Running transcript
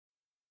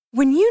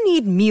When you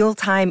need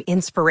mealtime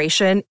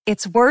inspiration,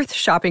 it's worth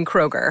shopping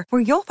Kroger,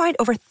 where you'll find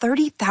over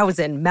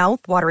 30,000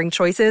 mouth-watering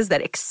choices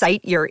that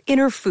excite your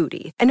inner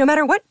foodie. And no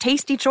matter what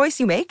tasty choice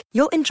you make,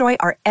 you'll enjoy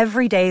our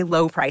everyday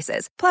low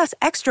prices, plus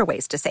extra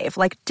ways to save,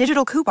 like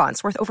digital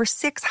coupons worth over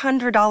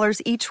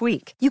 $600 each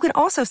week. You can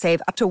also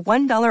save up to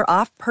 $1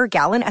 off per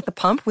gallon at the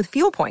pump with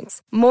fuel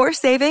points. More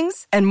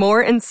savings and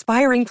more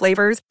inspiring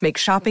flavors make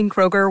shopping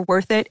Kroger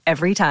worth it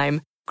every time.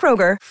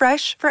 Kroger,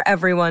 fresh for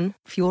everyone.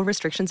 Fuel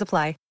restrictions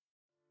apply.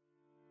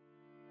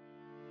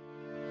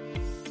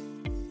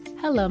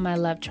 Hello, my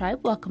love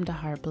tribe. Welcome to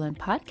Heart Blend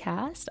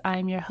Podcast.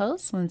 I'm your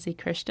host, Lindsay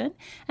Christian,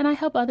 and I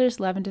help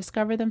others love and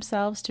discover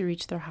themselves to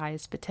reach their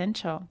highest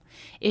potential.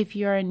 If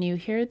you are new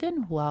here,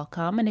 then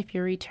welcome. And if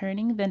you're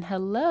returning, then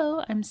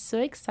hello. I'm so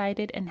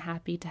excited and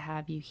happy to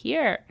have you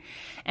here.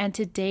 And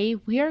today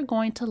we are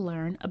going to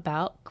learn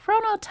about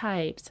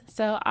chronotypes.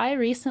 So I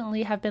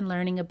recently have been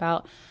learning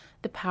about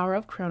the power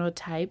of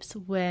chronotypes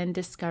when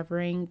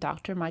discovering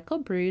Dr.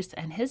 Michael Breus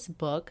and his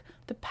book,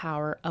 The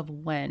Power of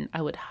When.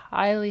 I would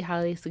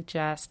highly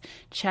suggest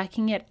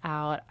checking it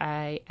out.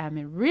 I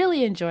am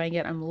really enjoying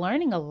it. I'm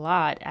learning a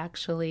lot,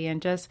 actually,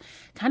 and just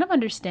kind of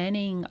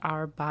understanding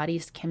our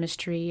body's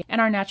chemistry and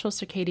our natural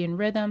circadian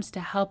rhythms to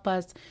help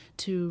us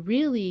to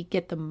really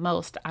get the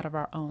most out of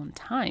our own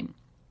time.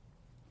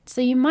 So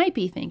you might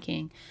be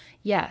thinking,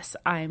 yes,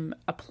 I'm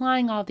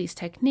applying all these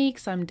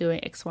techniques. I'm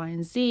doing X, Y,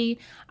 and Z.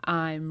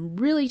 I'm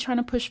really trying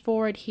to push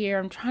forward here.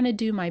 I'm trying to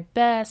do my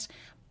best.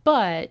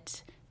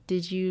 But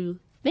did you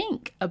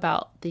think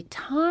about the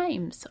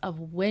times of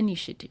when you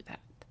should do that?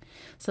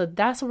 So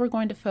that's what we're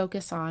going to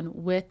focus on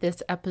with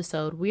this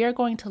episode. We are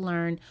going to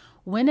learn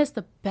when is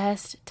the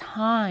best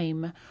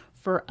time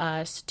for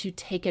us to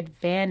take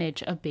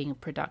advantage of being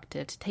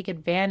productive, to take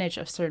advantage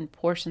of certain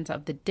portions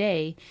of the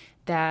day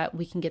that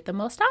we can get the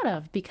most out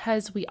of,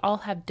 because we all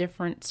have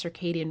different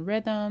circadian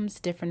rhythms,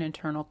 different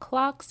internal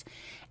clocks.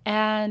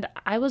 And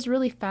I was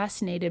really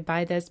fascinated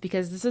by this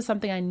because this is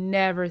something I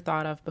never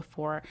thought of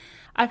before.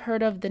 I've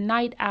heard of the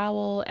night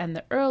owl and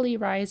the early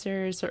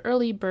risers or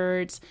early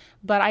birds,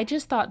 but I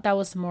just thought that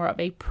was more of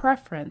a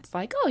preference,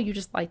 like, oh, you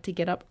just like to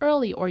get up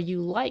early or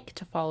you like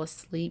to fall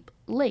asleep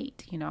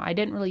late. I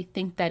didn't really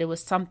think that it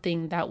was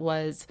something that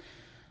was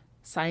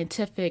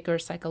scientific or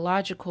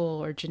psychological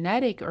or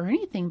genetic or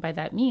anything by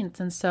that means.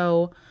 And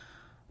so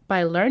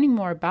by learning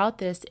more about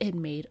this, it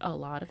made a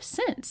lot of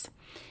sense.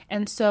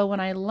 And so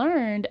when I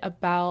learned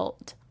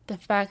about the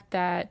fact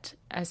that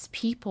as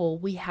people,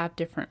 we have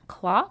different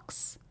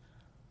clocks,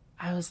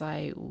 I was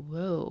like,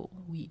 whoa,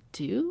 we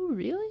do?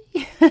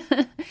 Really?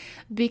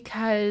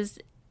 Because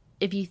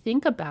if you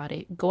think about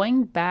it,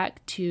 going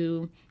back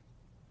to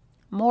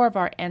more of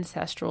our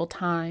ancestral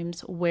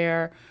times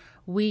where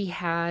we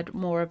had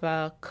more of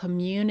a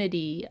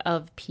community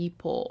of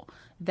people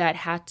that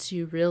had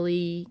to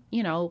really,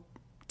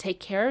 take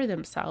care of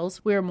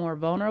themselves. We're more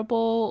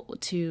vulnerable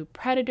to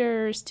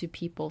predators, to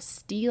people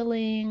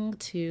stealing,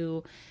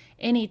 to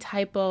any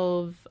type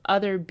of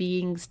other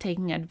beings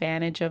taking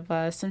advantage of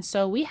us. And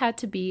so we had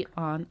to be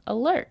on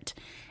alert.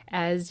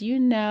 As you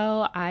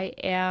know, I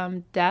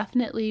am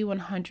definitely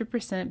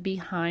 100%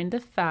 behind the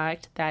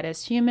fact that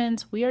as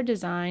humans, we are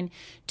designed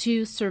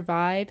to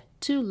survive,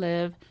 to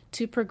live,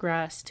 to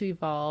progress, to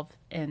evolve,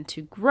 and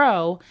to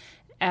grow,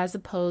 as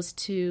opposed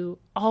to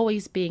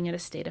always being in a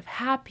state of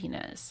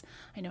happiness.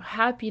 I know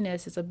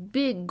happiness is a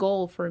big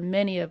goal for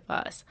many of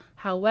us.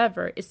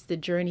 However, it's the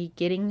journey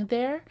getting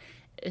there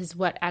is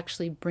what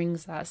actually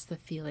brings us the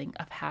feeling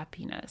of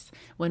happiness.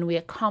 When we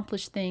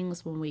accomplish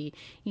things, when we,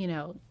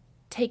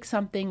 take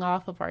something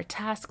off of our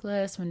task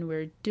list, when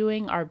we're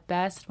doing our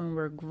best, when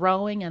we're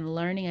growing and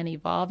learning and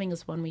evolving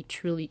is when we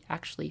truly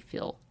actually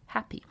feel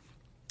happy.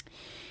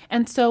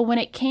 And so when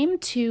it came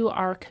to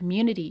our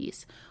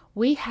communities,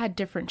 we had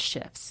different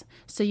shifts.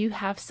 So you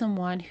have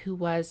someone who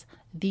was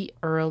the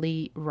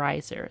early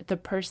riser, the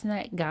person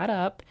that got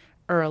up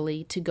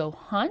early to go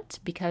hunt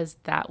because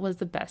that was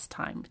the best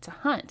time to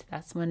hunt.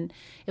 That's when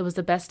it was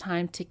the best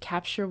time to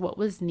capture what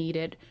was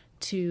needed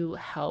to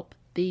help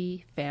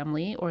the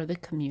family or the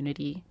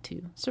community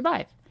to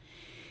survive.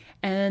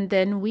 And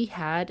then we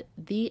had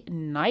the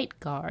night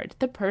guard,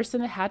 the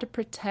person that had to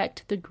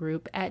protect the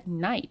group at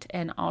night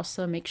and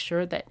also make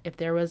sure that if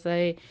there was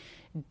a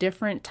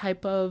different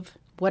type of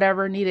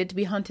whatever needed to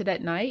be hunted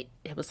at night,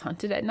 it was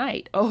hunted at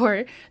night,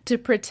 or to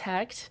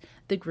protect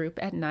the group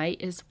at night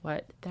is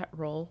what that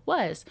role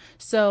was.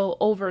 So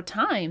over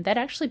time, that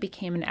actually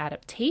became an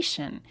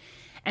adaptation.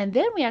 And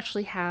then we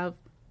actually have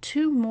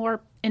two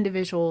more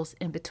individuals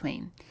in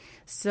between.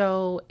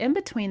 So in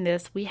between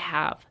this, we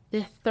have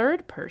the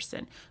third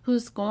person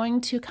who's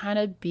going to kind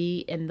of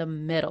be in the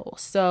middle.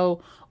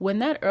 So when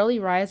that early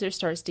riser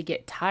starts to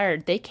get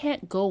tired, they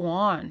can't go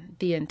on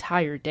the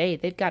entire day.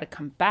 They've got to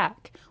come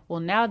back. Well,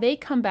 now they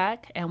come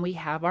back and we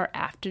have our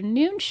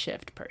afternoon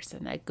shift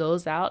person that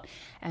goes out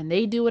and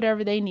they do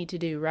whatever they need to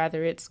do,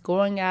 whether it's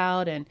going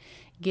out and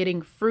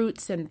getting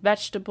fruits and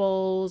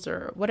vegetables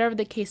or whatever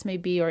the case may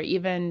be, or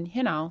even,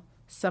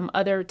 some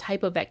other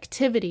type of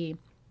activity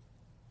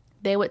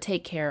they would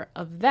take care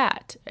of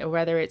that,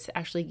 whether it's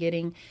actually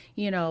getting,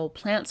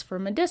 plants for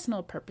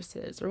medicinal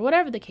purposes or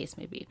whatever the case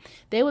may be.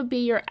 They would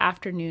be your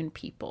afternoon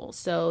people.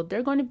 So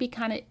they're going to be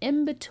kind of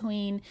in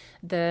between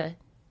the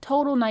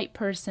total night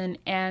person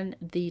and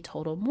the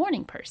total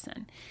morning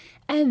person.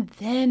 And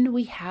then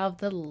we have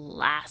the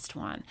last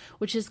one,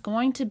 which is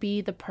going to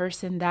be the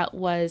person that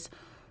was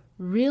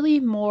really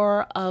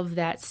more of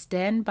that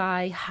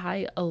standby,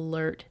 high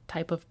alert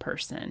type of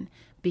person,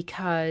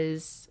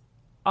 because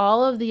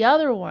all of the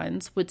other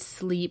ones would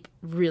sleep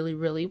really,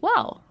 really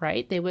well,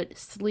 right? They would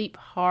sleep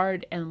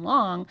hard and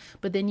long,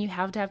 but then you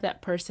have to have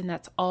that person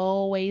that's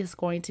always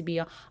going to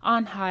be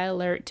on high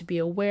alert, to be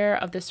aware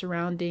of the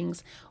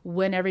surroundings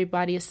when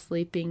everybody is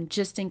sleeping,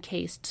 just in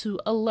case to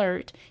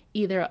alert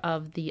either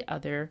of the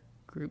other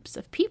groups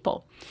of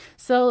people.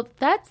 So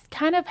that's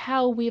kind of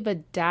how we've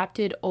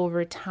adapted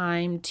over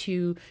time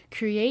to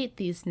create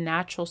these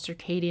natural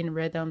circadian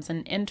rhythms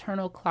and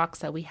internal clocks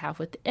that we have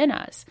within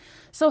us.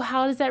 So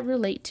how does that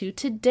relate to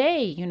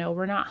today?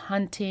 We're not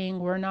hunting,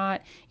 we're not,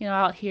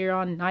 out here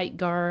on night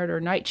guard or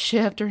night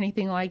shift or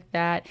anything like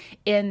that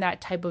in that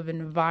type of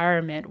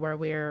environment where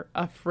we're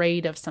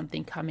afraid of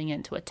something coming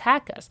in to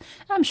attack us.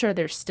 I'm sure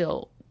there's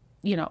still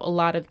a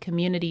lot of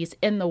communities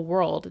in the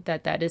world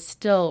that is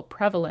still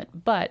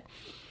prevalent. But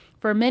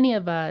for many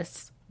of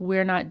us,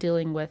 we're not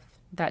dealing with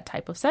that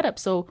type of setup.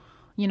 So,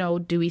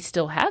 do we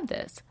still have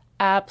this?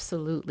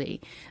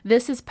 Absolutely.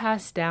 This is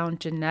passed down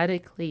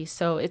genetically.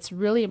 So it's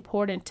really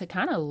important to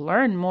kind of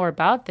learn more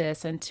about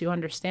this and to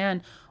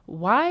understand,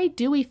 why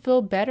do we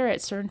feel better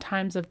at certain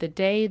times of the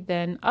day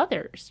than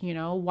others?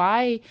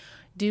 Why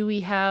do we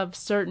have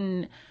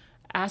certain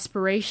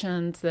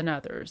aspirations than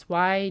others?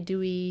 Why do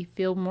we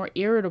feel more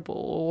irritable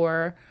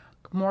or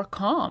more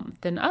calm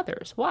than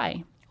others?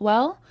 Why?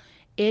 Well,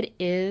 it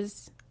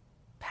is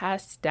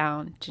passed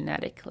down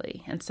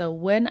genetically. And so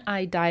when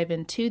I dive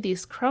into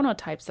these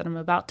chronotypes that I'm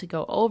about to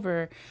go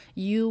over,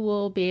 you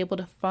will be able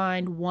to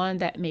find one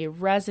that may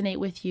resonate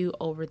with you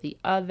over the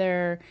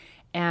other,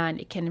 and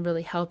it can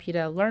really help you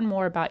to learn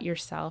more about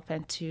yourself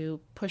and to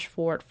push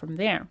forward from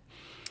there.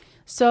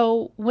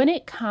 So when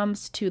it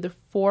comes to the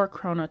 4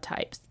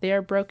 chronotypes,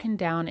 they're broken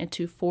down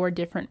into 4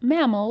 different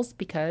mammals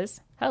because,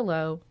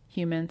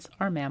 humans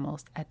are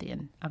mammals at the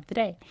end of the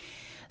day.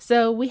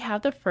 So we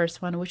have the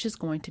first one, which is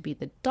going to be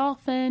the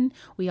dolphin.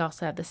 We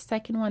also have the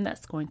second one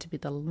that's going to be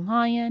the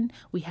lion.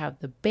 We have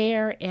the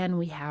bear, and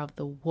we have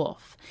the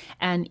wolf.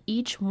 And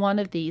each one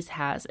of these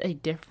has a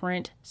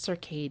different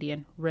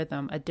circadian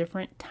rhythm, a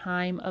different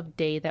time of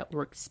day that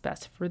works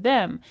best for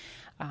them.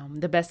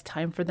 The best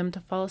time for them to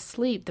fall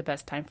asleep, the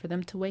best time for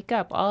them to wake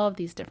up, all of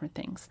these different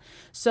things.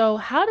 So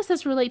how does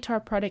this relate to our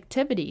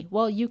productivity?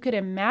 Well, you could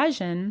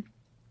imagine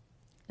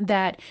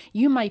that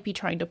you might be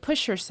trying to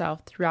push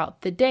yourself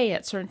throughout the day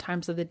at certain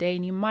times of the day,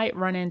 and you might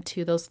run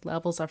into those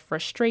levels of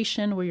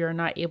frustration where you're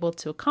not able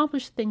to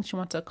accomplish things you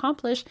want to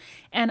accomplish.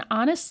 And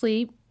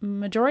honestly,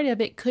 majority of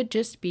it could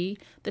just be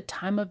the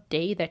time of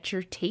day that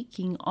you're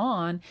taking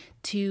on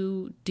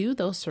to do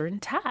those certain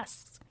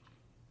tasks.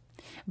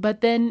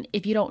 But then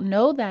if you don't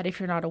know that, if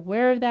you're not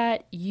aware of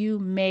that, you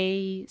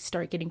may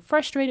start getting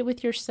frustrated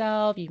with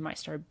yourself. You might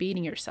start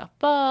beating yourself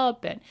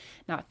up and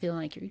not feeling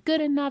like you're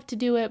good enough to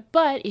do it.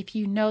 But if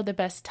you know the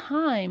best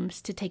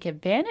times to take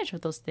advantage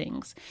of those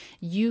things,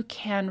 you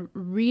can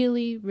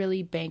really,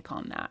 really bank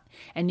on that.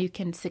 And you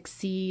can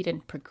succeed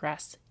and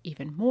progress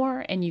even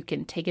more, and you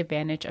can take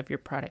advantage of your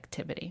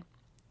productivity.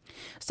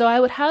 So I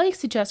would highly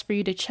suggest for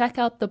you to check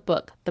out the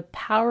book, The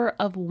Power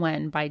of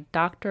When by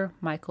Dr.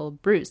 Michael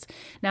Breus.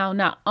 Now,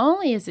 not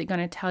only is it going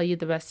to tell you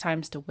the best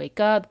times to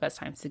wake up, the best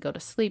times to go to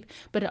sleep,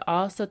 but it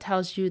also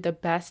tells you the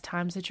best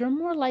times that you're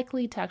more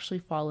likely to actually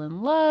fall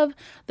in love,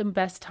 the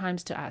best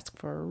times to ask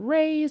for a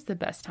raise, the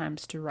best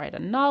times to write a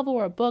novel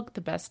or a book,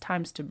 the best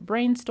times to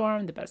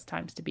brainstorm, the best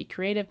times to be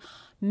creative,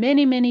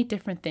 many, many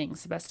different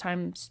things, the best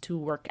times to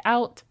work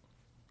out,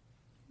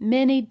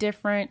 many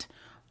different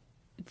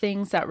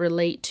things that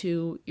relate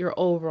to your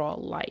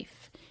overall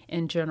life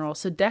in general.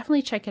 So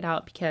definitely check it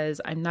out, because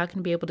I'm not going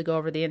to be able to go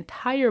over the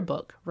entire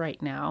book right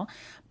now,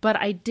 but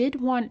I did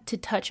want to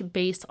touch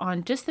base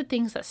on just the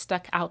things that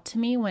stuck out to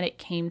me when it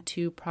came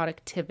to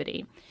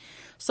productivity.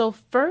 So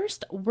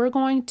first, we're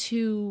going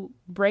to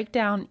break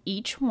down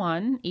each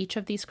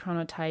of these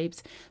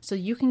chronotypes, so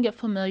you can get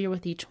familiar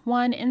with each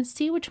one and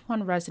see which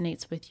one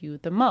resonates with you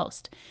the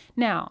most.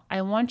 Now,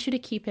 I want you to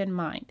keep in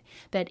mind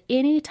that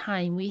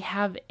anytime we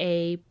have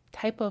a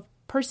type of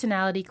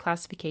personality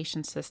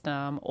classification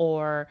system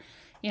or,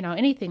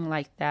 anything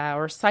like that,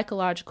 or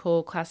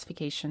psychological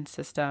classification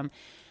system,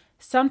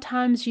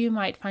 sometimes you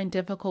might find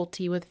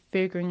difficulty with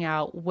figuring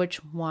out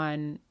which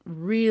one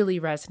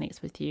really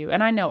resonates with you.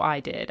 And I know I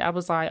did. I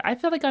was like, I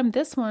feel like I'm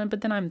this one,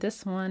 but then I'm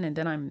this one, and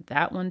then I'm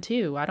that one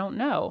too. I don't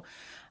know.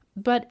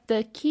 But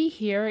the key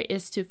here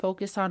is to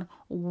focus on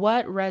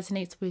what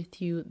resonates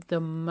with you the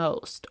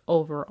most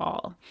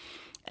overall.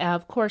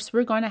 Of course,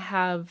 we're going to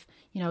have,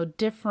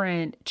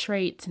 different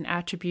traits and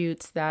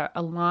attributes that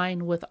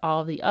align with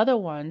all the other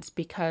ones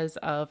because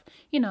of,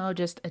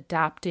 just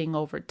adapting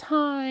over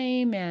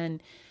time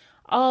and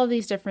all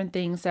these different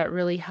things that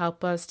really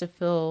help us to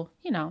feel,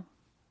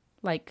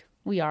 like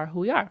we are who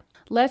we are.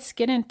 Let's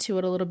get into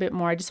it a little bit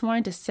more. I just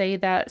wanted to say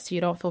that so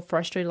you don't feel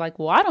frustrated like,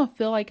 well, I don't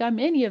feel like I'm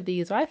any of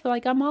these, or I feel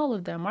like I'm all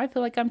of them, or I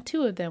feel like I'm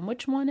two of them.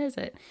 Which one is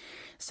it?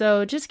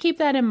 So just keep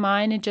that in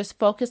mind and just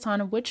focus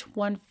on which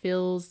one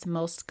feels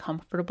most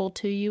comfortable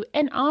to you.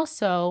 And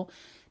also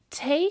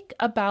take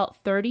about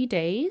 30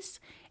 days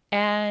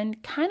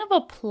and kind of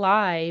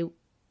apply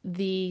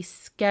the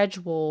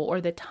schedule or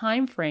the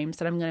time frames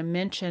that I'm going to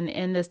mention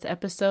in this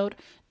episode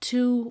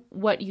to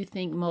what you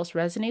think most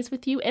resonates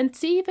with you and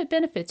see if it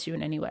benefits you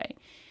in any way.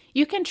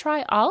 You can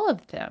try all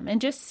of them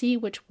and just see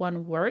which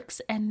one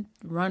works and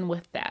run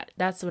with that.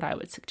 That's what I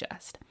would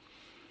suggest.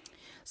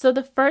 So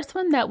the first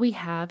one that we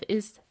have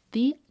is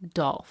the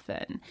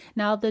dolphin.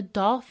 Now, the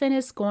dolphin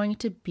is going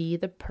to be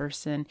the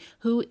person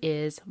who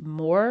is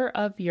more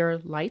of your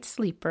light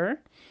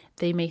sleeper.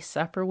 They may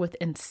suffer with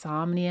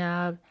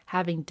insomnia,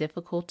 having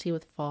difficulty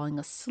with falling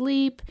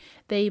asleep.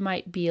 They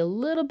might be a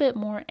little bit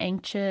more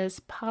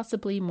anxious,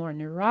 possibly more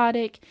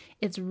neurotic.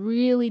 It's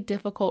really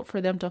difficult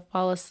for them to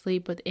fall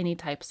asleep with any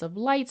types of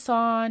lights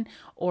on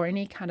or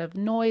any kind of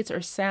noise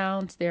or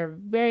sounds. They're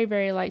very,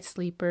 very light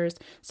sleepers.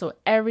 So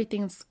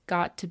everything's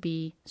got to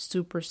be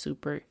super,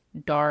 super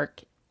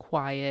dark,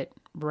 quiet,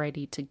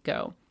 ready to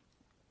go.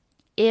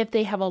 If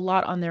they have a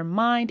lot on their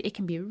mind, it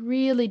can be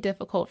really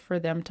difficult for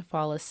them to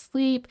fall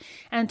asleep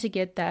and to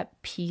get that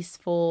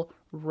peaceful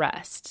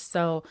rest.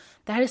 So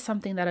that is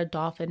something that a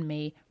dolphin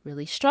may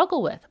really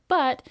struggle with.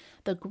 But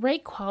the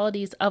great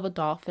qualities of a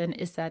dolphin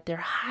is that they're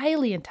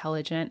highly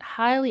intelligent,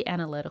 highly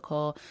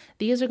analytical.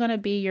 These are going to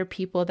be your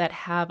people that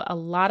have a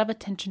lot of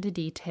attention to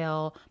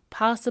detail,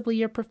 possibly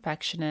your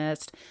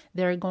perfectionist.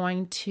 They're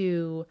going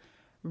to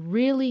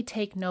really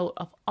take note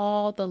of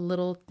all the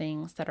little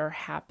things that are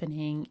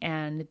happening,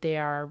 and they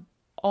are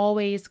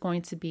always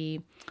going to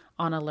be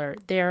on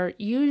alert. They're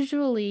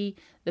usually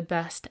the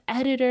best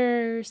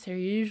editors. They're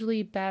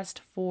usually best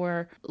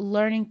for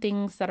learning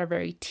things that are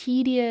very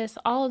tedious,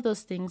 all of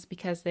those things,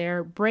 because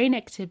their brain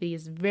activity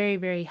is very,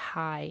 very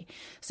high.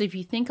 So if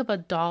you think of a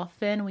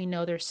dolphin, we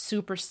know they're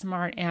super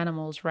smart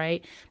animals,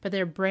 right? But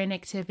their brain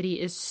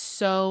activity is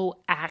so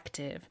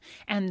active.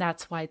 And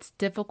that's why it's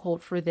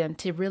difficult for them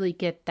to really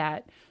get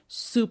that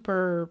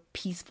super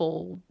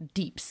peaceful,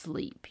 deep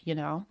sleep,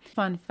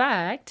 Fun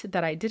fact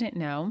that I didn't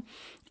know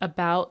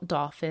about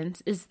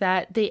dolphins is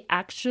that they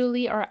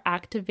actually are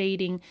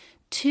activating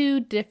two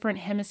different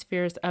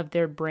hemispheres of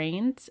their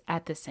brains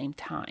at the same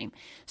time.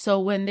 So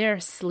when they're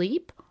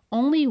asleep,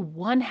 only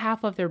one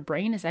half of their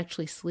brain is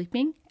actually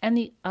sleeping and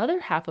the other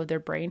half of their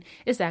brain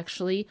is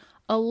actually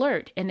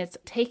alert, and it's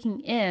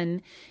taking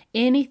in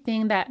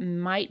anything that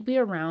might be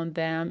around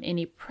them,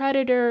 any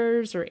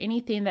predators or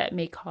anything that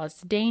may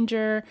cause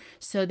danger.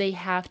 So they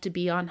have to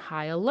be on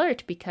high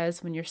alert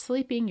because when you're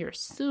sleeping, you're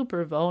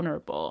super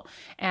vulnerable.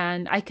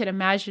 And I could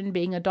imagine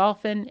being a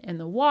dolphin in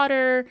the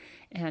water,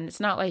 and it's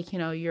not like,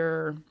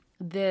 you're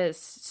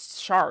this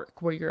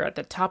shark where you're at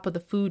the top of the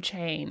food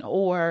chain,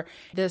 or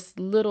this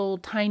little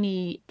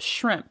tiny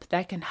shrimp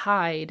that can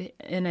hide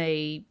in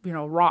a,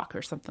 rock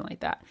or something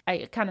like that.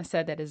 I kind of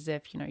said that as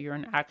if, you're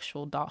an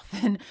actual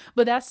dolphin,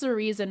 but that's the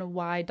reason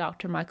why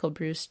Dr. Michael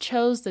Breus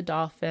chose the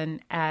dolphin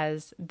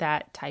as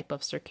that type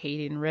of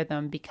circadian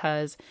rhythm,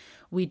 because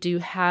we do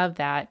have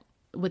that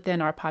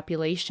within our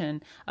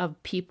population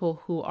of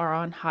people who are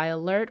on high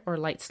alert or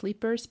light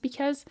sleepers,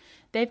 because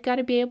they've got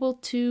to be able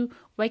to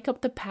wake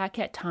up the pack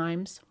at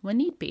times when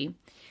need be.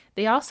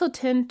 They also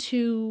tend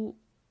to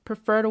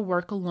prefer to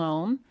work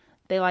alone.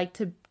 They like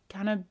to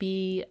kind of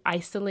be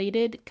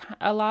isolated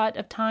a lot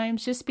of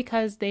times just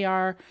because they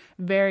are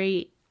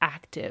very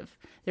active.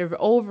 They're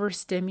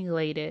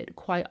overstimulated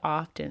quite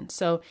often.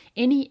 So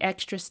any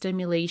extra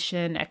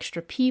stimulation,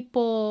 extra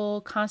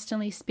people,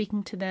 constantly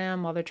speaking to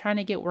them while they're trying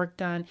to get work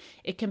done,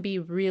 it can be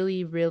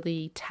really,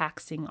 really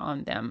taxing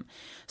on them.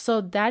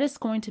 So that is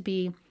going to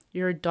be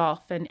your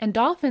dolphin. And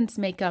dolphins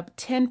make up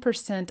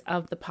 10%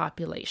 of the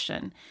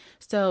population.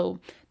 So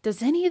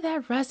does any of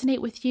that resonate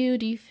with you?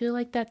 Do you feel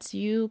like that's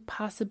you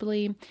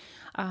possibly?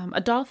 A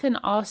dolphin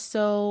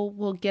also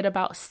will get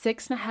about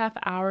 6.5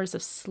 hours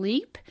of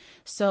sleep.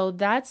 So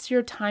that's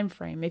your time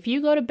frame. If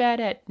you go to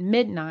bed at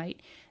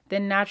midnight,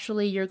 then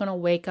naturally you're going to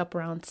wake up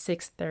around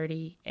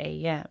 6:30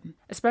 a.m.,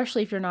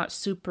 especially if you're not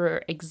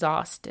super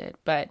exhausted.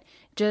 But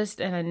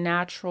just in a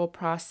natural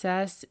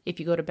process,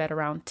 if you go to bed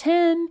around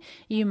 10,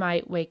 you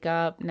might wake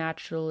up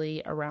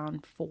naturally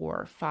around 4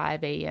 or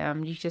 5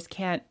 a.m. You just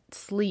can't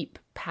sleep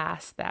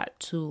past that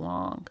too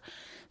long.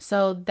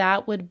 So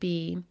that would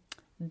be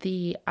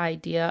the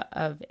idea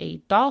of a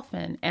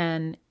dolphin.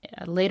 And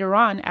later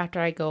on,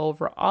 after I go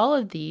over all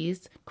of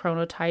these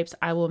chronotypes,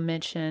 I will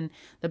mention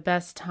the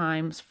best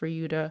times for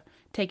you to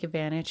take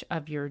advantage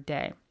of your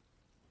day.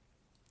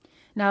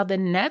 Now, the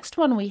next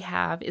one we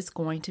have is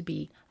going to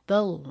be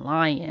the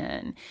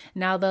lion.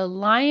 Now, the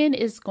lion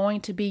is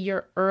going to be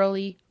your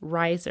early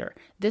riser.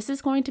 This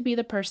is going to be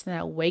the person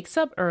that wakes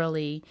up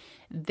early.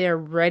 They're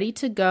ready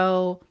to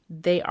go.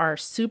 They are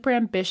super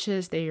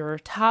ambitious. They are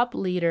top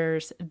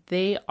leaders.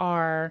 They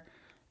are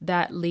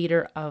that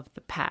leader of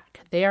the pack.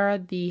 They are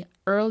the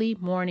early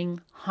morning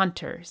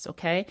hunters,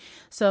 okay?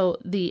 So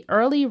the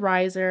early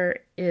riser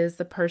is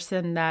the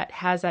person that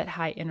has that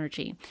high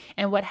energy.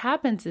 And what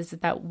happens is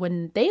that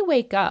when they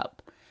wake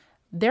up,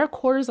 their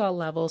cortisol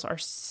levels are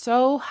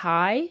so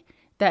high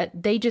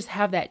that they just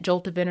have that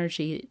jolt of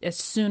energy as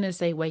soon as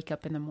they wake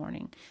up in the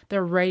morning.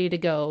 They're ready to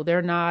go.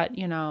 They're not,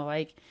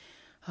 like,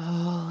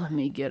 oh, let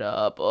me get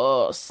up.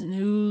 Oh,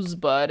 snooze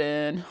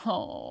button.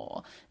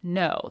 Oh,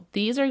 no.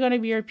 These are going to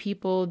be your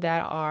people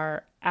that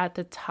are at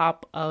the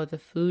top of the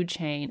food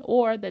chain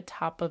or the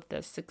top of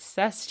the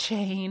success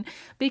chain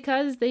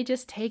because they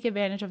just take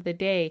advantage of the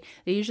day.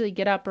 They usually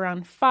get up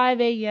around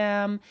 5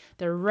 a.m.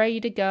 They're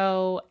ready to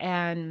go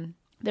and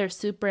they're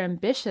super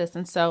ambitious.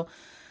 And so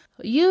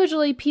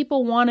usually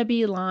people want to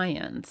be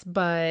lions,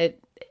 but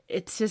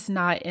it's just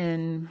not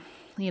in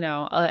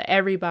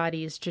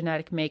everybody's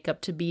genetic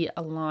makeup to be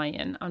a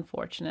lion,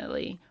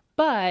 unfortunately.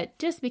 But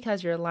just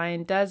because you're a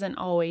lion doesn't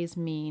always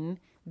mean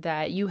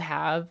that you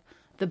have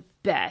the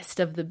best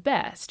of the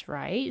best,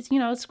 right?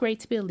 It's great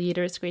to be a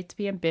leader. It's great to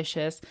be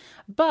ambitious,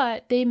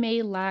 but they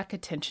may lack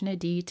attention to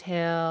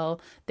detail.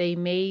 They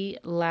may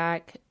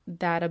lack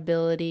that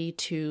ability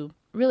to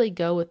really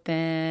go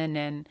within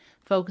and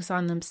focus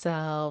on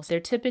themselves. They're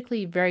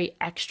typically very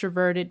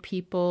extroverted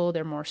people.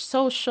 They're more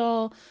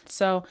social.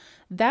 So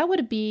that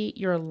would be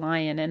your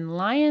lion. And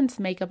lions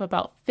make up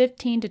about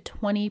 15 to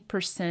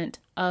 20%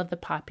 of the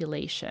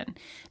population.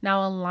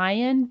 Now, a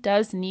lion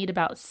does need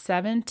about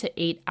 7 to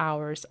 8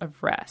 hours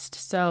of rest.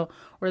 So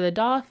where the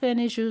dolphin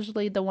is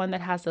usually the one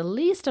that has the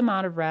least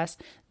amount of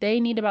rest, they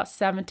need about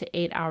 7 to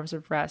 8 hours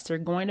of rest. They're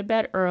going to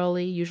bed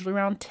early, usually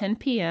around 10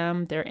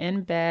 p.m. They're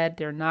in bed,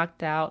 they're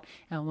knocked out,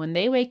 and when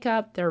they wake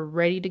up, they're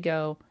ready to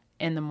go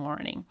in the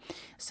morning.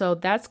 So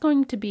that's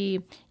going to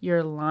be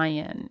your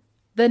lion.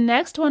 The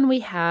next one we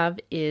have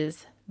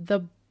is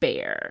the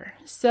bear.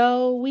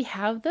 So we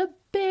have the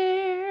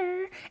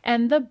bear,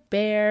 and the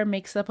bear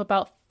makes up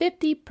about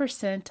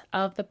 50%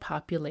 of the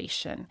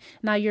population.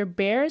 Now, your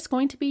bear is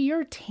going to be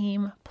your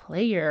team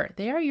player.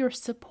 They are your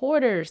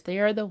supporters. They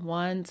are the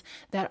ones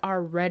that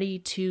are ready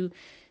to,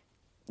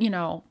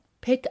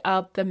 pick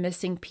up the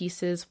missing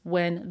pieces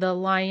when the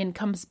lion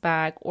comes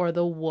back or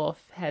the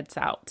wolf heads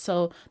out.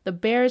 So the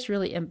bear is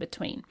really in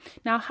between.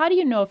 Now, how do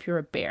you know if you're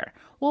a bear?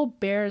 Well,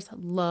 bears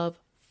love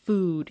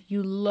food.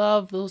 You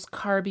love those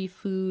carby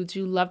foods.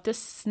 You love to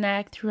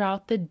snack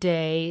throughout the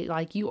day.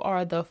 Like, you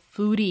are the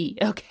foodie,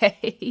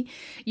 okay?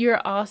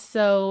 You're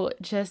also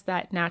just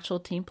that natural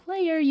team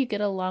player. You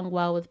get along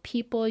well with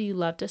people. You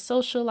love to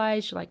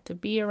socialize. You like to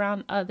be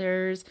around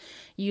others.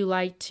 You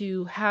like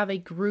to have a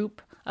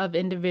group of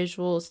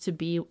individuals to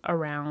be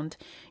around.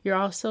 You're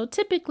also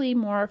typically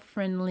more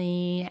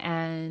friendly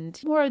and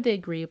more of the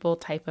agreeable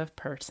type of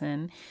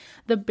person.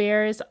 The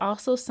bear is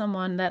also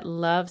someone that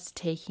loves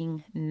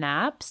taking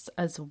naps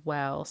as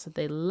well. So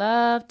they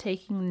love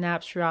taking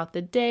naps throughout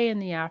the day and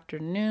the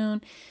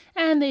afternoon,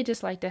 and they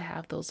just like to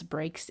have those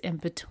breaks in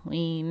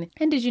between.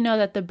 And did you know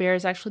that the bear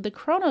is actually the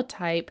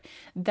chronotype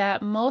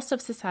that most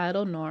of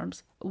societal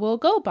norms will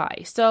go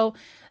by? So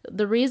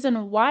the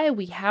reason why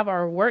we have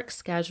our work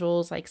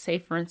schedules, like say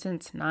for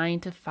instance 9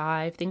 to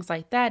 5, things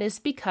like that, is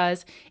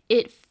because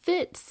it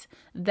fits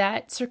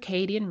that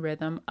circadian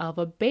rhythm of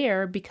a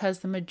bear, because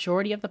the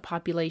majority of the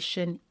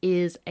population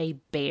is a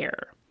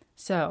bear.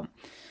 So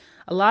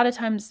a lot of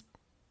times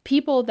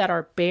people that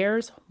are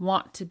bears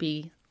want to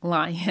be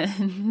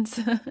lions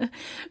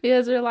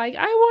because they're like,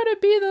 I want to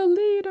be the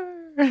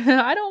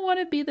leader. I don't want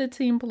to be the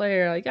team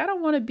player. Like, I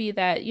don't want to be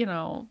that,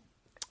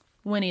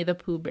 Winnie the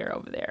Pooh bear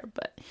over there.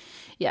 But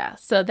yeah,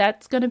 so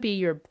that's going to be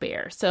your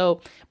bear.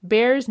 So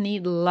bears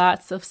need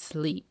lots of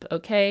sleep,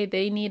 okay?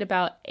 They need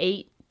about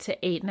 8 to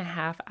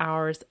 8.5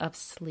 hours of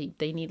sleep.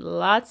 They need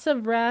lots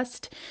of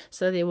rest.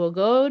 So they will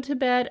go to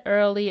bed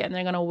early and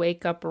they're going to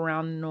wake up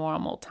around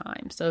normal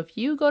time. So if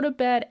you go to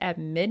bed at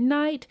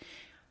midnight,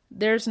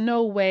 there's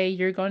no way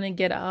you're going to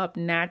get up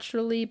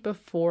naturally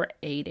before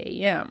 8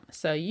 a.m.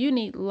 So you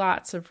need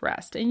lots of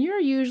rest. And you're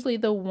usually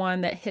the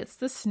one that hits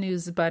the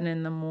snooze button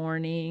in the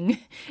morning.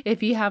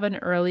 If you have an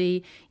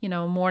early,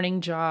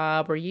 morning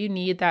job, or you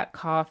need that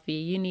coffee,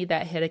 you need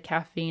that hit of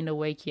caffeine to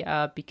wake you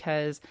up,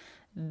 because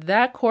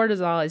that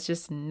cortisol is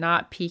just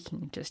not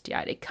peaking just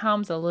yet. It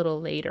comes a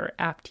little later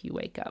after you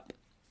wake up.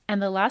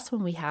 And the last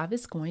one we have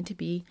is going to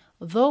be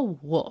the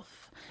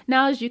wolf.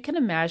 Now, as you can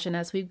imagine,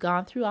 as we've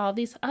gone through all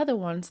these other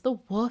ones, the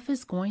wolf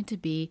is going to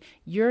be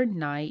your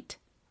night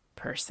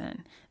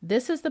person.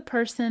 This is the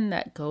person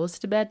that goes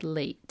to bed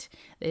late.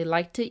 They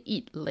like to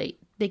eat late.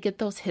 They get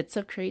those hits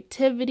of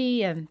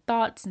creativity and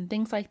thoughts and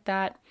things like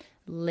that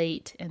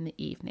late in the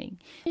evening.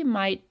 They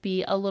might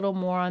be a little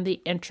more on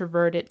the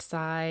introverted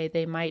side.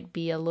 They might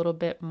be a little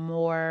bit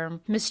more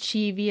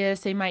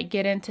mischievous. They might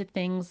get into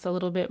things a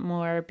little bit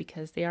more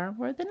because they are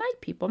more the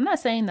night people. I'm not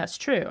saying that's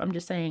true. I'm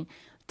just saying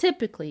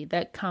typically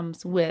that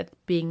comes with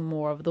being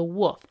more of the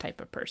wolf type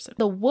of person.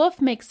 The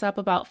wolf makes up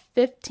about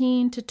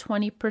 15 to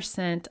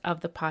 20%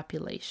 of the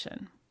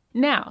population.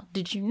 Now,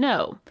 did you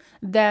know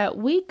that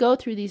we go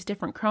through these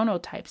different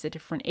chronotypes at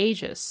different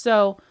ages?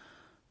 So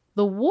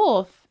the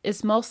wolf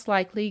is most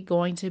likely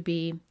going to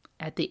be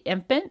at the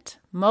infant.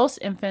 Most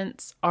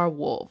infants are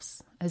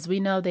wolves. As we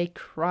know, they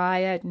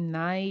cry at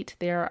night.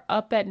 They're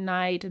up at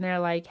night and they're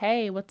like,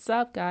 hey, what's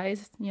up,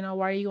 guys?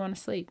 Why are you going to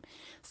sleep?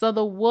 So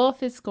the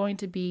wolf is going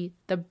to be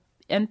the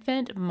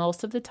infant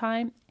most of the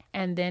time.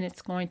 And then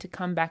it's going to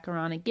come back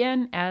around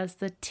again as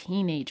the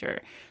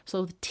teenager.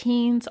 So the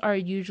teens are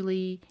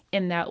usually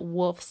in that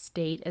wolf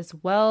state as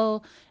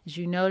well. As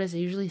you notice, they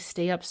usually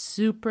stay up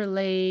super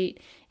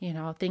late,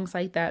 things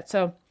like that.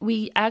 So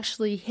we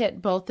actually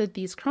hit both of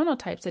these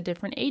chronotypes at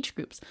different age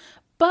groups.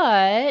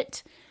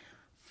 But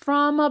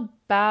from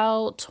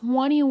about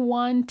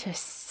 21 to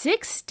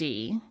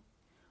 60,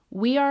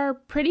 we are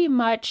pretty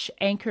much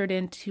anchored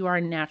into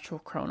our natural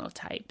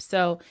chronotype.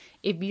 So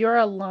if you're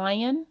a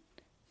lion,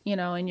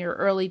 in your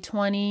early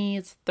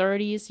 20s,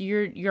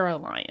 30s, you're a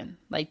lion.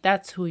 Like,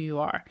 that's who you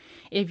are.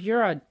 If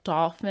you're a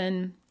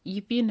dolphin,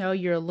 if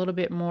you're a little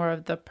bit more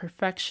of the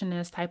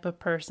perfectionist type of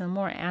person,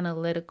 more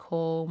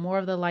analytical, more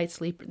of the light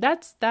sleeper,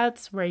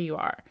 that's where you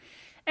are.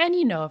 And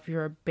if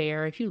you're a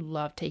bear, if you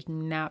love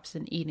taking naps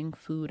and eating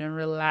food and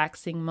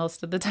relaxing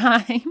most of the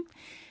time,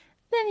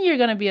 then you're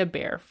going to be a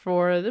bear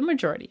for the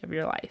majority of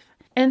your life.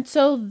 And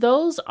so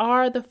those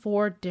are the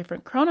 4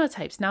 different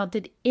chronotypes. Now,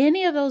 did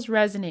any of those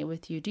resonate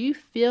with you? Do you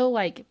feel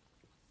like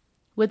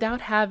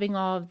without having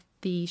all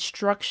the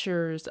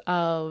structures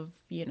of,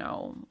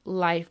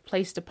 life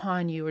placed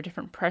upon you or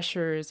different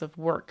pressures of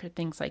work or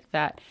things like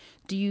that,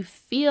 do you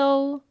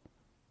feel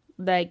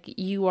like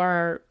you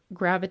are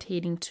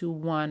gravitating to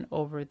one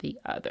over the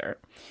other?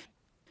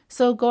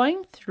 So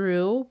going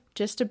through,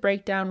 just to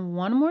break down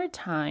one more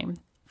time,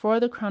 for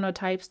the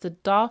chronotypes, the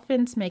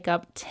dolphins make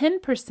up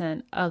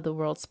 10% of the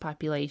world's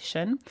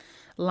population.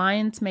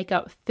 Lions make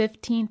up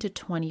 15 to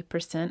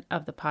 20%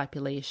 of the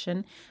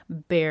population.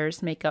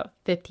 Bears make up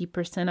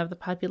 50% of the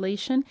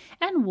population.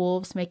 And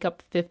wolves make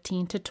up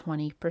 15 to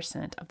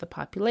 20% of the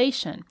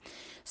population.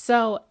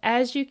 So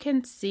as you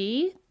can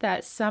see,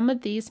 that some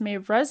of these may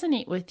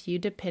resonate with you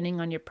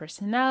depending on your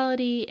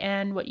personality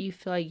and what you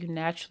feel like you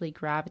naturally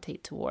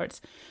gravitate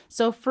towards.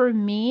 So for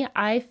me,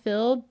 I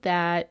feel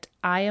that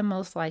I am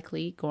most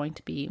likely going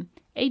to be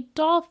a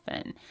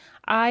dolphin.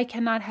 I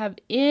cannot have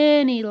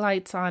any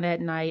lights on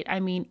at night. I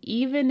mean,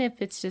 even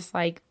if it's just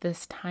like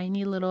this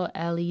tiny little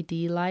LED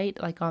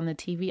light, like on the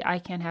TV, I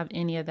can't have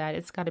any of that.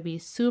 It's got to be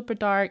super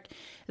dark.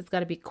 It's got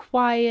to be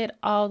quiet,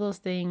 all those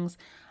things.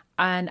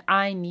 And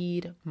I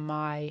need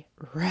my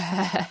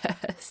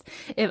rest.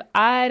 If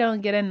I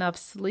don't get enough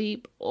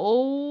sleep,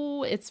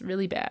 it's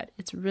really bad.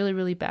 It's really,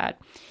 really bad.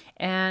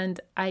 And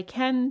I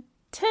can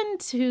tend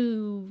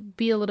to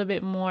be a little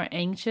bit more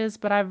anxious,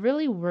 but I've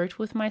really worked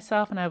with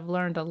myself and I've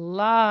learned a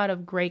lot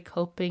of great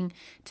coping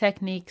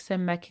techniques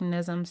and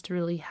mechanisms to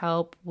really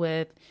help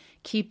with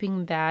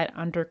keeping that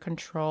under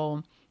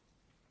control.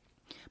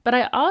 But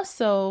I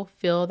also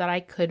feel that I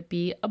could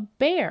be a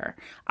bear.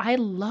 I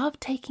love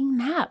taking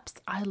naps.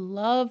 I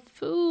love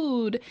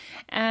food.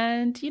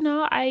 And,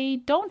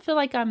 I don't feel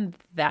like I'm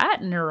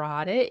that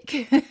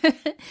neurotic.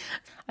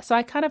 So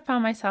I kind of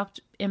found myself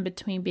in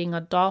between being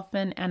a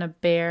dolphin and a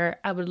bear.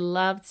 I would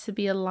love to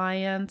be a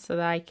lion so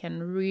that I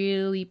can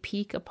really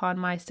peak upon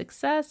my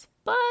success.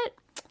 But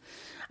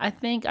I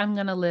think I'm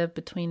going to live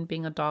between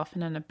being a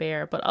dolphin and a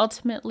bear. But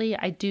ultimately,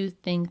 I do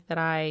think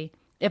that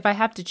if I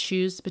have to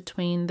choose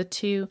between the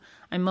two,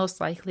 I'm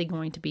most likely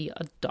going to be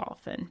a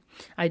dolphin.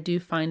 I do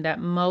find that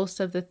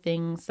most of the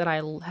things that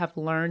I have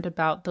learned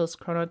about those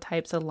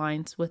chronotypes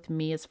aligns with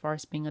me as far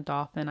as being a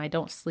dolphin. I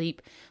don't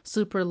sleep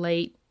super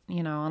late,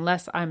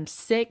 unless I'm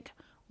sick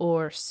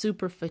or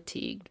super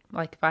fatigued.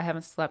 Like if I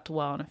haven't slept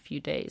well in a few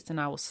days, then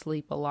I will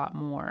sleep a lot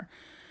more.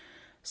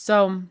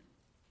 So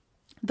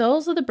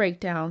those are the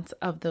breakdowns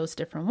of those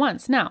different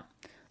ones. Now,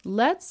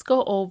 let's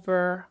go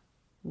over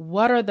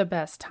what are the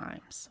best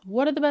times?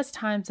 What are the best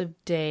times of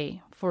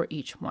day for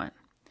each one?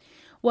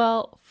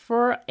 Well,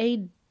 for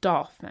a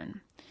dolphin,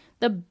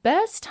 the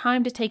best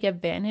time to take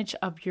advantage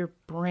of your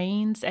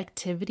brain's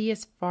activity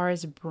as far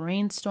as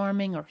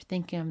brainstorming or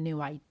thinking of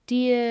new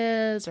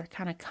ideas or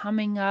kind of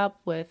coming up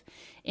with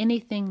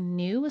anything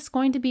new is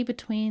going to be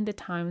between the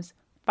times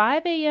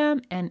 5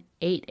 a.m. and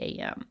 8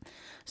 a.m.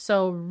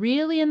 So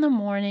really in the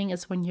morning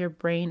is when your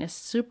brain is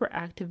super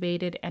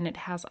activated and it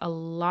has a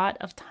lot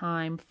of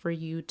time for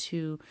you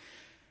to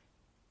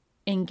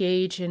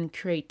engage in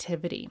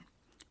creativity.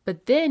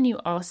 But then you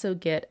also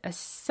get a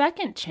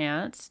second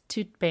chance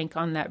to bank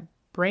on that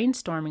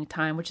brainstorming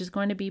time, which is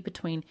going to be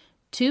between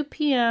 2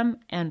 p.m.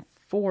 and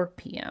 4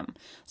 p.m.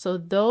 So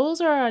those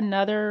are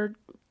another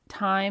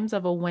times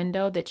of a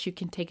window that you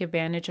can take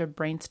advantage of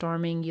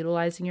brainstorming,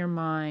 utilizing your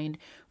mind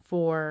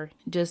for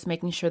just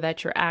making sure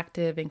that you're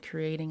active and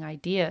creating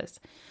ideas.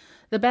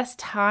 The best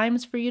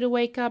times for you to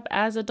wake up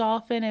as a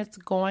dolphin, it's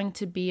going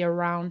to be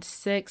around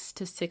 6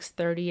 to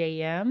 6:30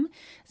 a.m.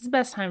 It's the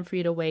best time for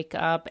you to wake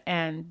up,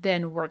 and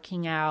then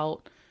working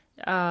out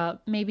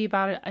maybe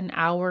about an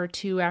hour or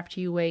two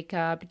after you wake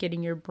up,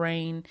 getting your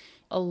brain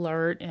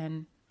alert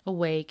and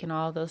awake and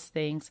all those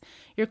things.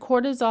 Your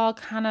cortisol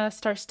kind of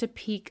starts to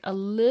peak a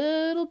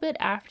little bit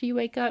after you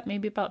wake up,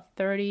 maybe about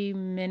 30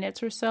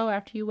 minutes or so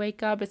after you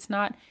wake up. It's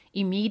not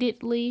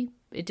immediately.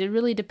 It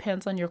really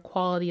depends on your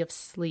quality of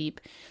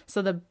sleep.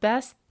 So the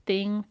best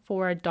thing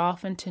for a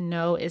dolphin to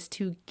know is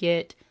to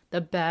get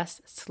the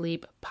best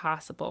sleep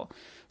possible.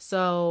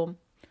 So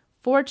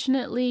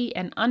fortunately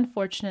and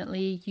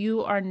unfortunately,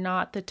 you are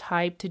not the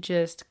type to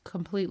just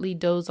completely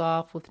doze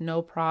off with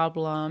no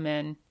problem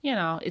and,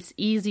 it's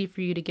easy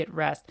for you to get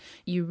rest.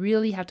 You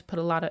really have to put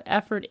a lot of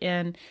effort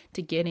in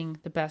to getting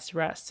the best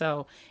rest.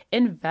 So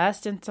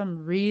invest in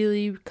some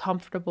really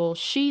comfortable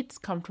sheets,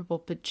 comfortable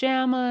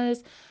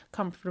pajamas,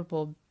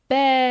 comfortable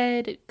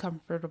bed,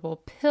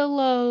 comfortable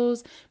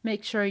pillows.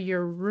 Make sure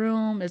your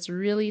room is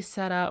really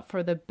set up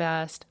for the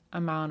best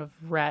amount of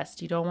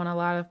rest. You don't want a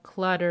lot of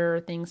clutter or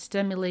things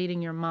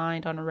stimulating your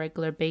mind on a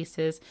regular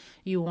basis.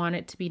 You want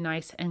it to be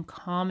nice and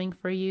calming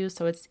for you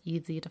so it's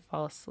easy to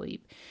fall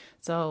asleep.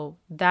 So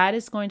that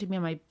is going to be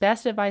my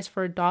best advice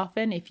for a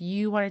dolphin. If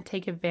you want to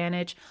take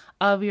advantage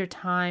of your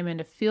time and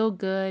to feel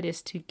good,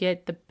 is to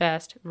get the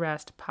best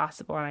rest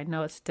possible. And I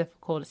know it's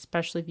difficult,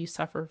 especially if you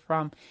suffer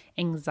from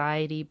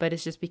anxiety, but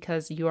it's just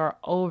because you are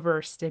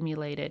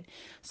overstimulated.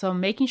 So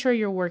making sure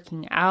you're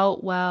working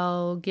out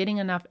well, getting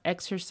enough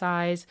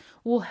exercise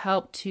will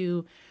help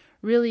to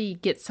really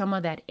get some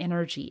of that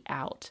energy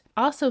out.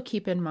 Also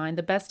keep in mind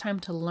the best time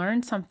to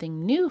learn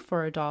something new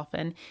for a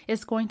dolphin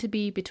is going to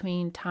be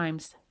between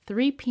times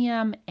 3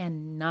 p.m.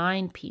 and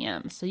 9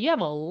 p.m. So you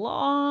have a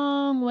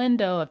long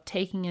window of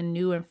taking in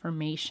new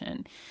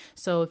information.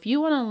 So if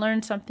you want to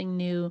learn something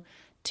new,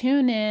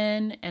 tune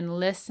in and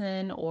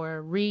listen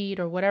or read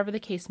or whatever the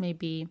case may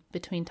be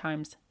between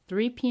times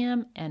 3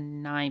 p.m.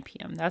 and 9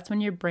 p.m. That's when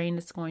your brain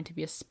is going to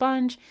be a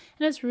sponge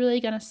and it's really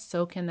going to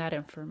soak in that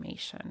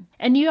information.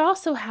 And you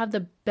also have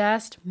the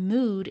best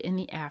mood in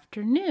the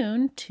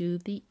afternoon to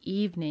the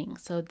evening.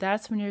 So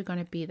that's when you're going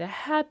to be the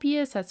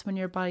happiest. That's when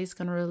your body's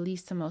going to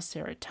release the most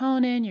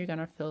serotonin. You're going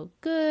to feel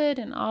good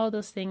and all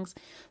those things.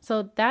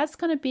 So that's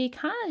going to be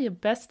kind of the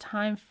best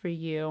time for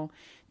you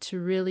to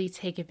really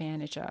take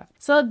advantage of.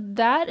 So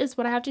that is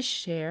what I have to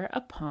share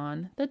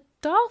upon the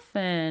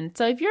dolphin.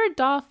 So if you're a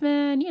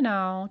dolphin,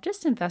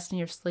 just invest in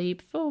your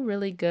sleep. Feel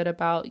really good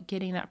about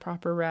getting that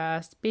proper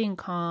rest, being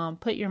calm,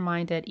 put your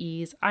mind at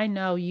ease. I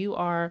know you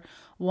are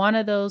one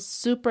of those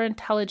super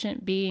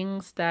intelligent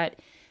beings that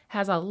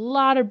has a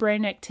lot of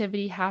brain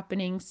activity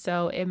happening,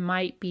 so it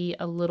might be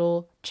a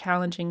little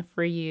challenging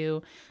for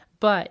you.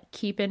 But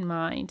keep in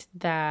mind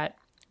that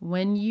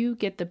when you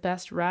get the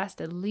best rest,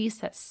 at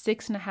least that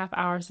 6.5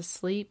 hours of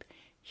sleep,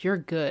 you're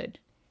good.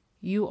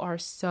 You are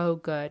so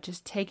good.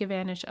 Just take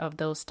advantage of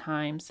those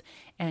times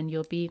and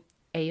you'll be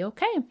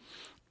a-okay.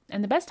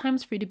 And the best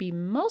times for you to be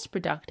most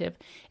productive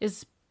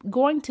is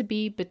going to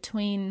be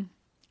between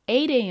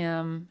 8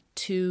 a.m.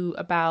 to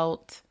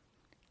about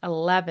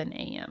 11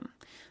 a.m.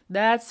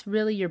 That's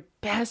really your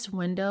best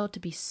window to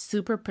be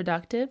super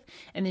productive.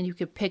 And then you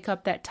could pick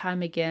up that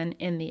time again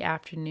in the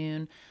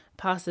afternoon,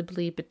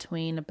 possibly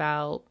between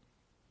about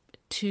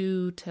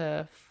 2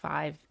 to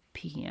 5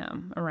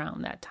 p.m.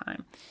 around that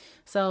time.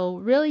 So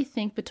really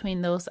think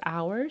between those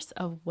hours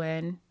of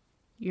when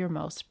you're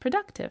most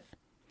productive.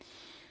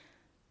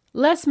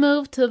 Let's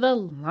move to the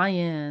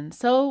lion.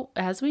 So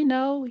as we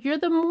know, you're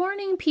the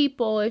morning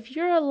people. If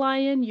you're a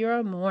lion, you're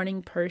a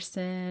morning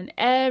person.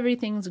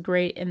 Everything's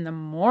great in the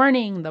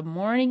morning. The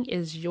morning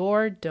is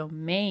your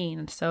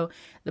domain. So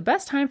the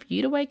best time for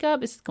you to wake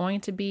up is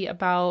going to be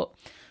about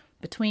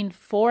between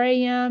 4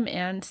 a.m.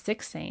 and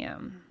 6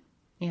 a.m.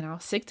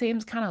 6 a.m.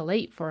 is kind of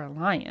late for a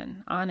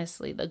lion,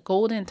 honestly. The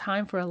golden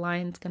time for a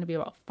lion is going to be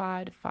about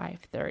 5 to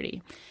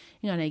 5:30.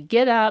 You're going to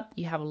get up.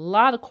 You have a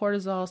lot of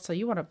cortisol, so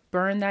you want to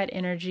burn that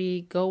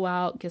energy, go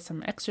out, get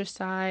some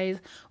exercise.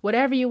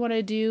 Whatever you want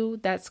to do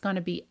that's going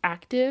to be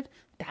active,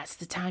 that's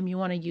the time you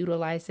want to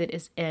utilize it,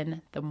 is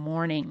in the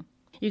morning.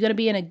 You're going to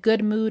be in a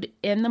good mood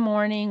in the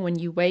morning when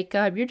you wake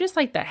up. You're just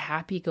like that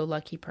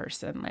happy-go-lucky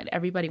person that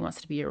everybody wants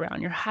to be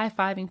around. You're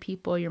high-fiving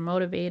people. You're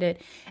motivated,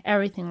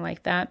 everything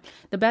like that.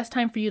 The best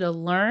time for you to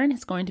learn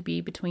is going to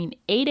be between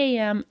 8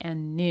 a.m.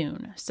 and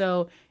noon.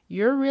 So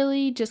you're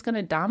really just going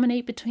to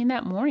dominate between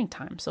that morning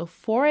time. So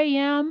 4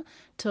 a.m.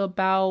 to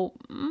about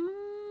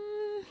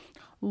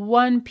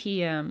 1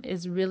 p.m.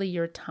 is really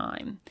your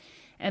time.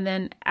 And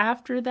then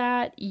after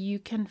that, you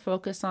can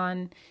focus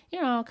on,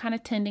 kind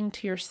of tending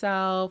to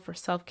yourself or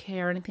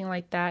self-care or anything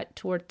like that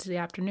towards the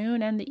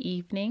afternoon and the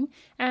evening,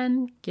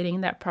 and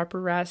getting that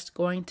proper rest,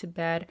 going to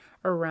bed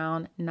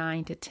around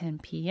 9 to 10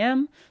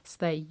 p.m. so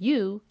that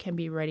you can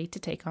be ready to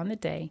take on the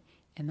day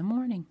in the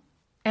morning.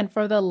 And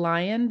for the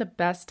lion, the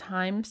best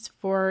times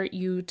for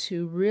you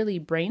to really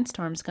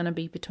brainstorm is going to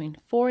be between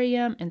 4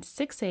 a.m. and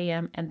 6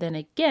 a.m. and then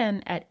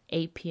again at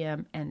 8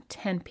 p.m. and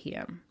 10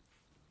 p.m.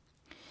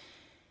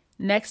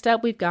 Next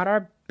up, we've got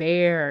our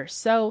bear.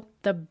 So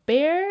the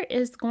bear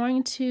is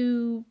going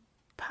to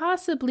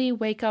possibly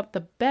wake up.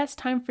 The best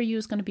time for you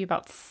is going to be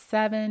about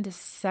 7 to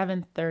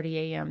 7:30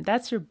 a.m.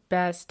 That's your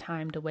best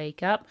time to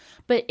wake up,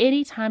 but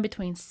anytime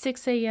between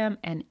 6 a.m.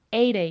 and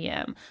 8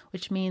 a.m.,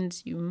 which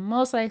means you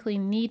most likely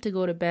need to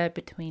go to bed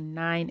between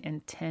 9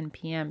 and 10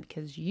 p.m.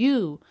 because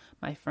you,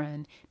 my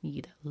friend,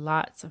 need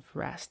lots of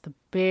rest. The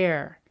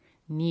bear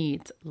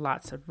needs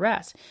lots of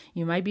rest.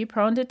 You might be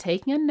prone to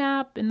taking a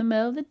nap in the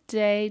middle of the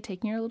day,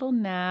 taking your little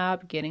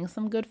nap, getting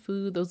some good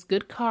food, those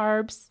good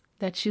carbs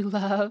that you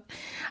love.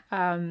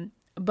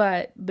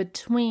 But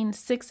between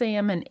 6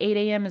 a.m. and 8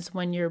 a.m. is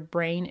when your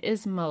brain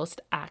is most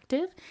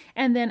active.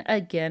 And then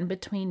again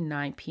between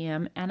 9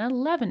 p.m. and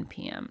 11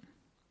 p.m.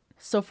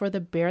 So for the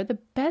bear, the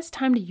best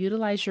time to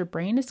utilize your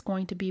brain is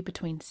going to be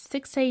between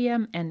 6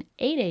 a.m. and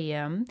 8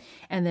 a.m.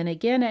 and then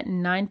again at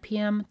 9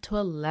 p.m. to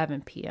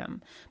 11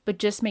 p.m. But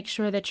just make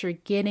sure that you're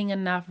getting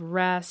enough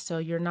rest so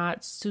you're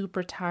not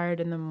super tired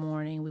in the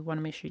morning. We want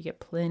to make sure you get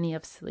plenty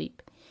of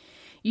sleep.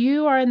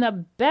 You are in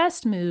the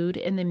best mood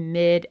in the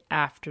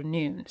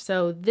mid-afternoon.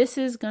 So this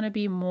is going to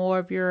be more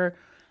of your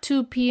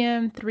 2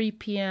 p.m., 3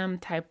 p.m.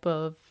 type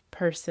of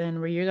person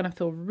where you're going to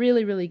feel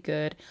really, really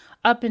good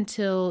up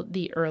until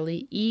the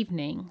early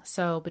evening.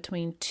 So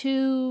between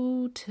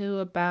 2 to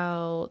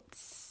about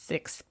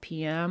 6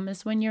 p.m.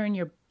 is when you're in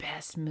your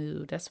best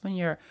mood. That's when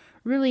you're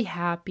really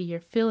happy, you're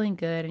feeling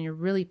good, and you're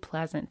really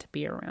pleasant to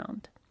be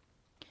around.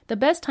 The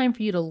best time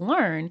for you to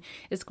learn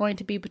is going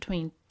to be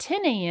between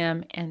 10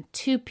 a.m. and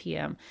 2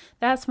 p.m.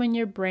 That's when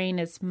your brain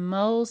is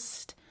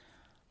most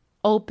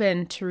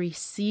open to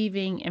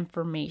receiving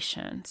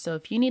information. So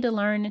if you need to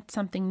learn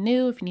something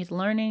new, if you need to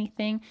learn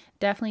anything,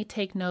 definitely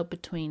take note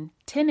between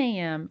 10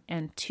 a.m.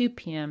 and 2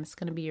 p.m. It's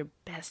going to be your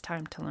best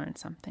time to learn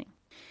something.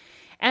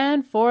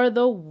 And for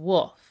the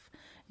wolf,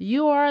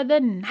 you are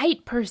the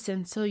night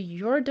person, so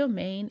your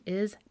domain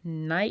is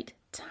night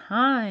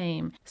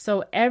time.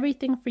 So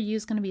everything for you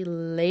is going to be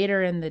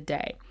later in the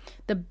day.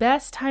 The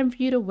best time for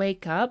you to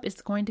wake up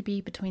is going to be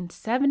between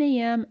 7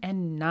 a.m.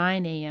 and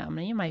 9 a.m.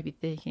 Now you might be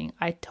thinking,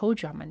 I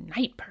told you I'm a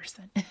night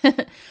person.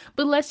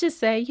 But let's just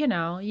say,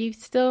 you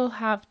still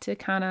have to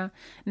kind of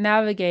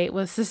navigate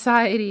with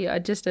society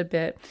just a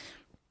bit.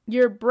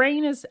 Your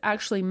brain is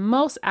actually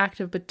most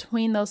active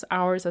between those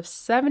hours of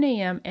 7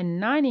 a.m. and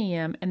 9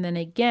 a.m. and then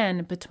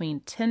again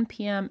between 10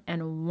 p.m.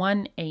 and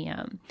 1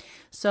 a.m.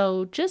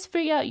 So just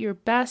figure out your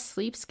best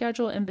sleep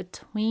schedule in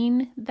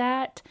between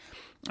that.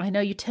 I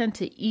know you tend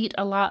to eat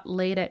a lot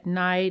late at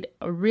night.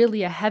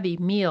 Really a heavy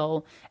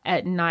meal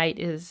at night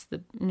is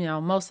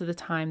most of the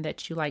time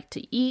that you like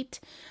to eat.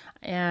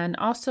 And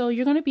also,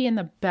 you're going to be in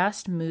the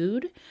best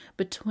mood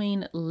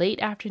between late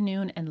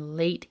afternoon and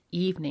late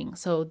evening.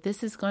 So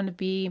this is going to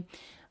be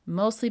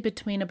mostly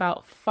between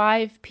about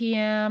 5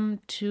 p.m.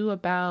 to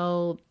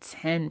about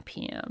 10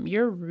 p.m.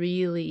 You're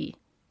really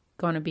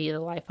going to be the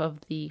life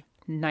of the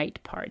night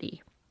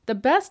party. The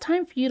best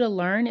time for you to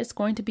learn is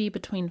going to be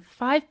between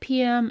 5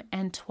 p.m.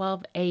 and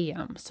 12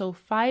 a.m. So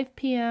 5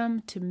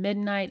 p.m. to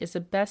midnight is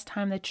the best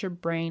time that your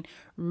brain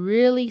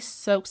really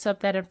soaks up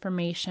that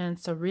information.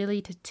 So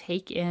really to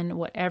take in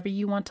whatever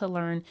you want to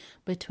learn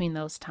between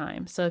those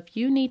times. So if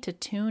you need to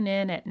tune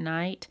in at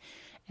night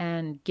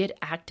and get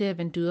active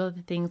and do all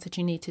the things that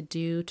you need to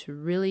do to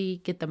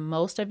really get the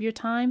most of your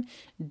time,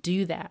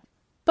 do that.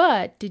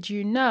 But did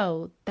you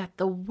know that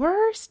the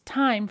worst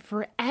time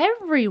for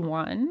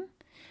everyone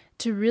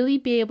to really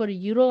be able to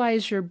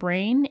utilize your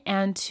brain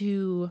and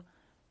to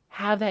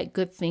have that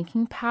good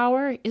thinking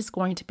power is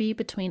going to be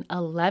between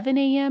 11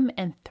 a.m.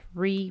 and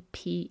 3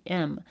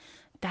 p.m.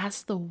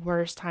 That's the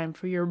worst time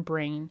for your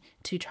brain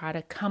to try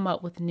to come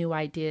up with new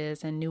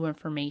ideas and new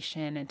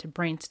information and to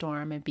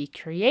brainstorm and be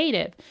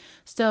creative.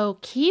 So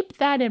keep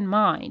that in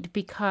mind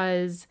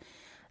because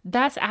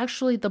that's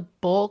actually the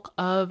bulk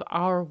of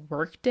our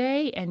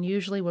workday. And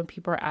usually when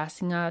people are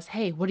asking us,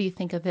 hey, what do you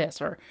think of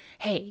this? Or,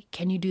 hey,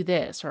 can you do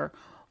this? Or,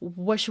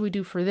 what should we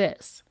do for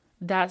this?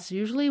 That's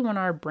usually when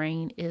our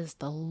brain is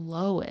the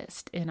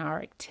lowest in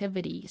our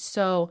activity.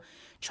 So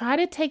try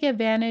to take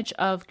advantage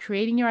of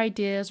creating your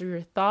ideas or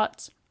your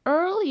thoughts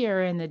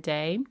earlier in the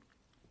day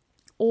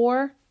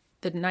or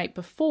the night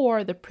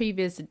before, the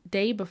previous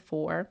day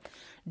before.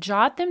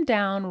 Jot them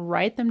down,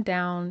 write them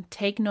down,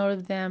 take note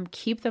of them,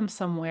 keep them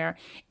somewhere.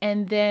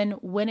 And then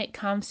when it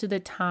comes to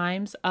the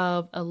times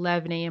of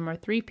 11 a.m. or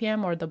 3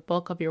 p.m. or the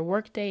bulk of your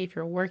workday, if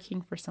you're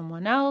working for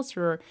someone else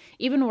or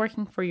even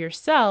working for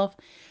yourself,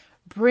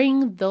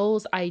 bring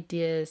those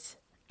ideas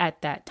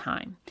at that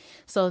time.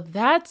 So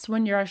that's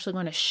when you're actually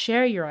going to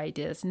share your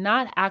ideas,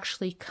 not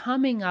actually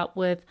coming up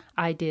with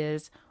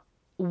ideas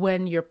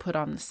when you're put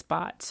on the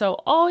spot. So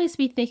always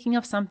be thinking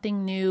of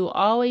something new.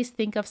 Always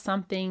think of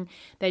something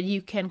that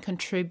you can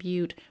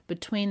contribute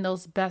between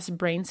those best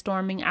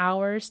brainstorming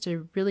hours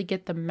to really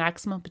get the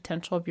maximum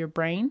potential of your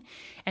brain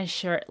and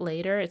share it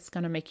later. It's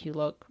going to make you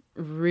look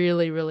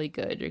really, really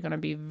good. You're going to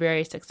be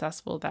very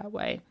successful that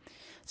way.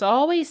 So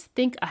always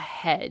think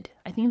ahead.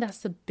 I think that's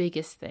the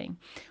biggest thing.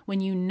 When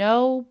you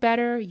know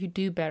better, you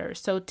do better.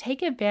 So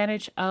take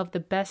advantage of the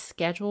best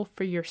schedule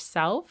for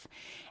yourself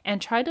and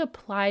try to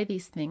apply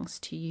these things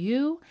to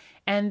you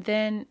and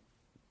then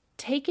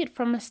take it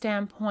from a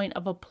standpoint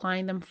of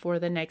applying them for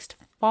the next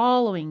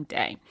following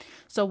day.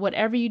 So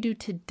whatever you do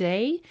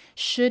today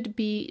should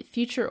be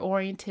future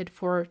oriented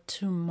for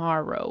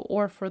tomorrow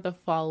or for the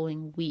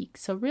following week.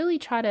 So really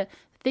try to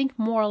think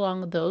more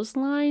along those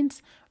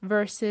lines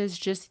versus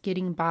just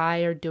getting by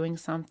or doing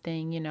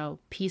something,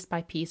 piece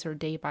by piece or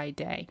day by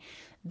day.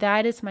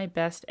 That is my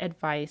best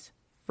advice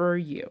for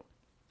you.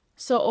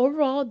 So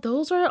overall,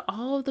 those are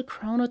all of the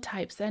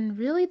chronotypes and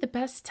really the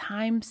best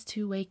times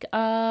to wake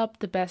up,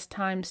 the best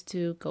times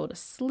to go to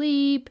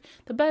sleep,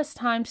 the best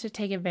times to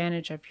take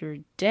advantage of your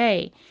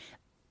day.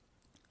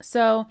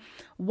 So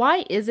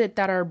why is it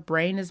that our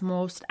brain is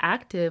most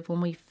active when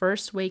we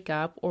first wake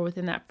up or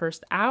within that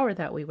first hour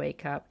that we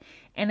wake up?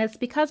 And it's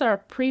because our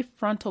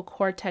prefrontal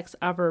cortex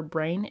of our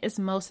brain is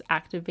most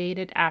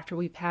activated after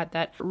we've had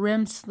that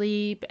REM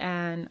sleep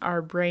and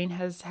our brain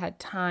has had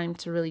time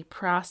to really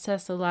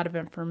process a lot of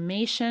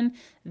information.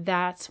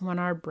 That's when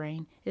our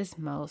brain is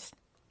most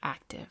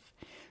active.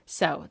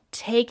 So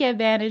take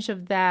advantage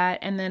of that.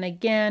 And then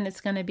again,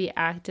 it's going to be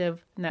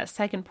active in that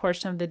second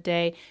portion of the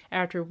day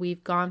after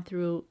we've gone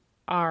through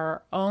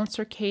our own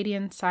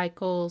circadian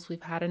cycles,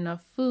 we've had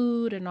enough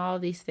food and all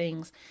these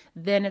things.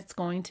 Then it's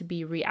going to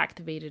be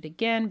reactivated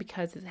again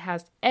because it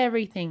has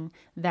everything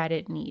that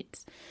it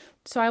needs.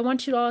 So I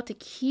want you all to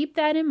keep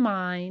that in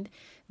mind.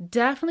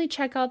 Definitely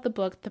check out the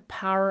book, The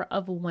Power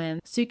of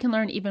When, so you can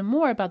learn even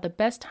more about the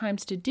best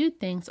times to do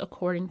things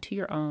according to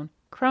your own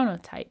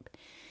chronotype.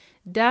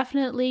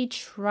 Definitely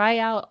try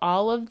out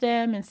all of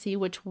them and see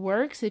which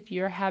works if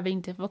you're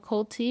having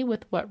difficulty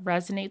with what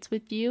resonates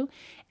with you.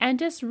 And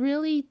just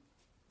really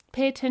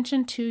pay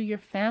attention to your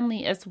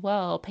family as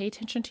well. Pay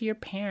attention to your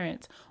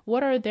parents.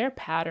 What are their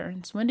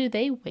patterns? When do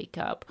they wake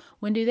up?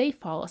 When do they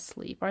fall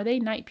asleep? Are they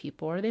night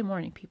people? Are they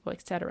morning people,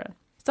 etc.?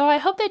 So I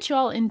hope that you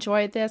all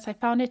enjoyed this. I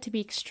found it to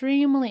be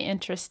extremely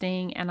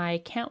interesting and I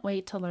can't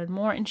wait to learn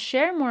more and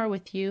share more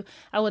with you.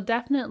 I will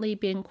definitely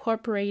be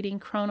incorporating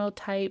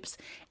chronotypes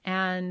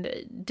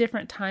and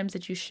different times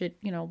that you should,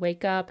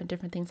 wake up and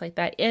different things like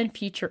that in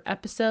future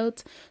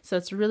episodes. So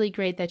it's really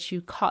great that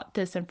you caught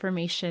this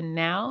information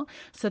now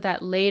so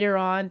that later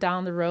on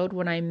down the road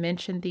when I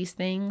mention these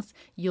things,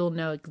 you'll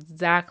know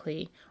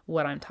exactly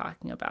what I'm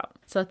talking about.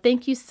 So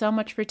thank you so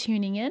much for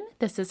tuning in.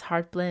 This is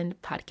Heart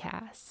Blend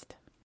Podcast.